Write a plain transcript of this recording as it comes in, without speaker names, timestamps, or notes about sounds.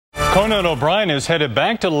Conan O'Brien is headed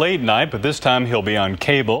back to late night, but this time he'll be on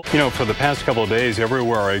cable. You know, for the past couple of days,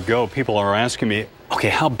 everywhere I go, people are asking me, okay,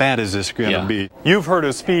 how bad is this going to be? You've heard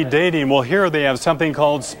of speed dating. Well, here they have something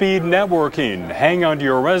called speed networking. Hang on to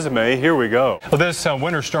your resume. Here we go. Well, this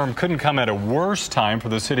winter storm couldn't come at a worse time for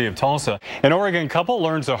the city of Tulsa. An Oregon couple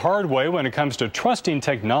learns the hard way when it comes to trusting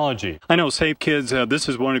technology. I know, Safe Kids, this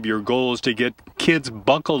is one of your goals, to get kids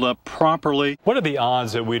buckled up properly. What are the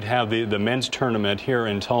odds that we'd have the men's tournament here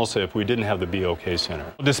in Tulsa if we didn't have the BOK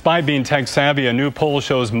Center? Despite being tech savvy, a new poll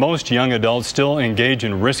shows most young adults still engage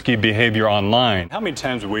in risky behavior online. How many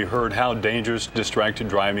times have we heard how dangerous distracted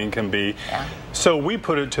driving can be? So we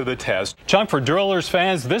put it to the test. Chuck, for Drillers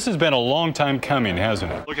fans, this has been a long time coming,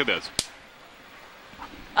 hasn't it? Look at this.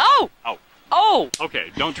 Oh! Oh. Oh!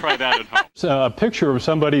 Okay, don't try that at home. So a picture of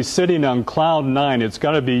somebody sitting on cloud 9. It's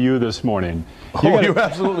got to be you this morning. You're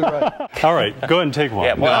absolutely right. All right, go ahead and take one.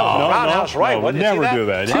 Yeah, well, no, right. we'll never do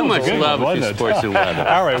that. Too much love for sports and weather.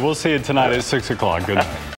 All right, we'll see you tonight at 6 o'clock. Good night.